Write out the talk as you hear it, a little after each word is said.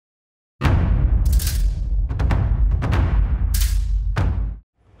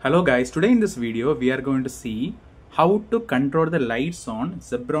Hello guys, today in this video we are going to see how to control the lights on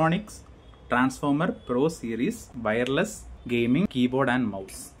Zebronics Transformer Pro Series wireless gaming keyboard and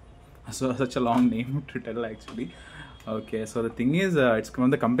mouse. So such a long name to tell actually. Okay, so the thing is it's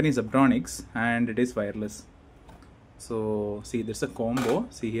from the company Zebronics and it is wireless. So see, there's a combo.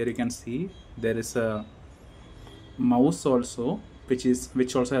 See here you can see there is a mouse also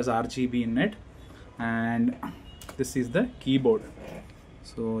which also has RGB in it, and this is the keyboard.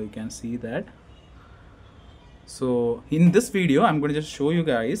 So you can see that. So in this video I'm going to just show you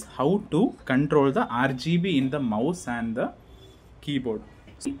guys how to control the RGB in the mouse and the keyboard.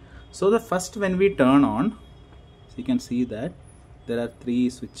 So the first, when we turn on, so you can see that there are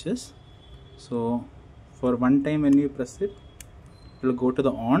 3 switches. So for one time when you press it, it will go to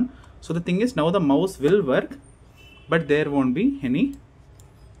the on. So the thing is, now the mouse will work but there won't be any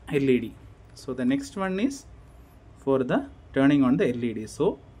LED. So the next one is for the turning on the LED.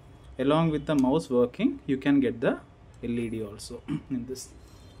 So along with the mouse working, you can get the LED also in this.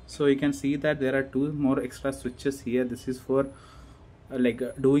 So you can see that there are 2 more extra switches here. This is for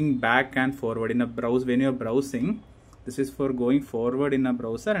doing back and forward in a browser. When you're browsing, this is for going forward in a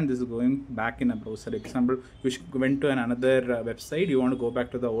browser and this is going back in a browser. Example, you went to another website, you want to go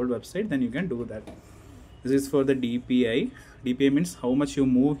back to the old website, then you can do that. This is for the DPI. DPI means how much you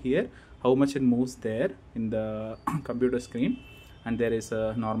move here, how much it moves there in the computer screen, and there is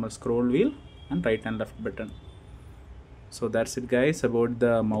a normal scroll wheel and right and left button. So that's it guys about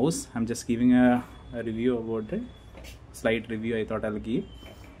the mouse. I'm just giving a review about it, slight review I thought I'll give.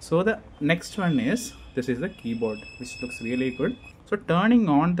 So the next one is, this is the keyboard, which looks really good. So turning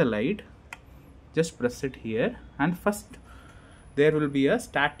on the light, just press it here, and first there will be a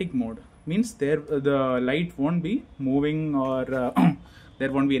static mode, means there the light won't be moving or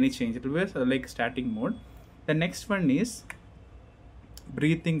there won't be any change. It will be like static mode. The next one is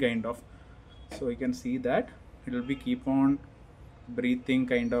breathing kind of. So you can see that it will be keep on breathing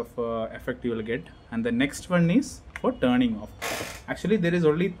kind of effect you will get. And the next one is for turning off. Actually there is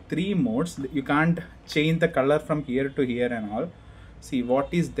only 3 modes. You can't change the color from here to here and all. See,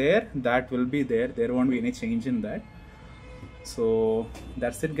 what is there, that will be there. There won't be any change in that. So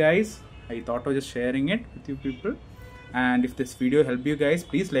that's it guys. I thought of just sharing it with you people. And if this video helped you guys,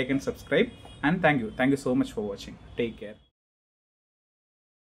 please like and subscribe. And thank you so much for watching. Take care.